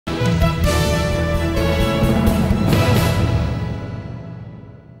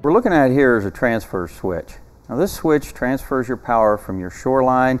We're looking at here is a transfer switch. Now this switch transfers your power from your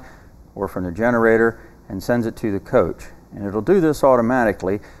shoreline or from the generator and sends it to the coach. And it'll do this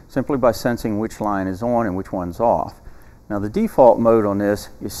automatically simply by sensing which line is on and which one's off. Now the default mode on this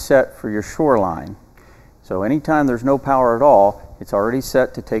is set for your shoreline. So anytime there's no power at all, it's already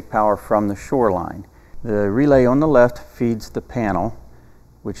set to take power from the shoreline. The relay on the left feeds the panel,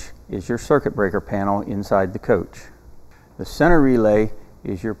 which is your circuit breaker panel inside the coach. The center relay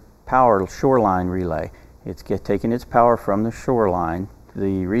is your power shoreline relay. It's taking its power from the shoreline.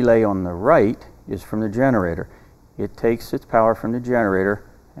 The relay on the right is from the generator. It takes its power from the generator,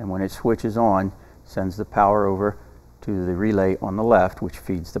 and when it switches on, sends the power over to the relay on the left, which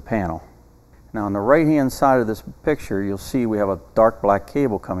feeds the panel. Now on the right hand side of this picture, you'll see we have a dark black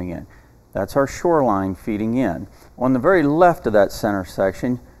cable coming in. That's our shoreline feeding in. On the very left of that center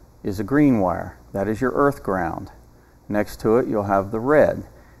section is a green wire. That is your earth ground. Next to it you'll have the red.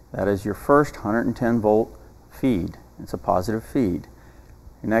 That is your first 110 volt feed. It's a positive feed.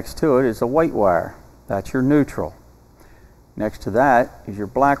 Next to it is a white wire. That's your neutral. Next to that is your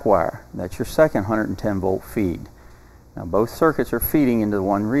black wire. That's your second 110 volt feed. Now both circuits are feeding into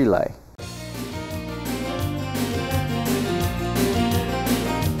one relay.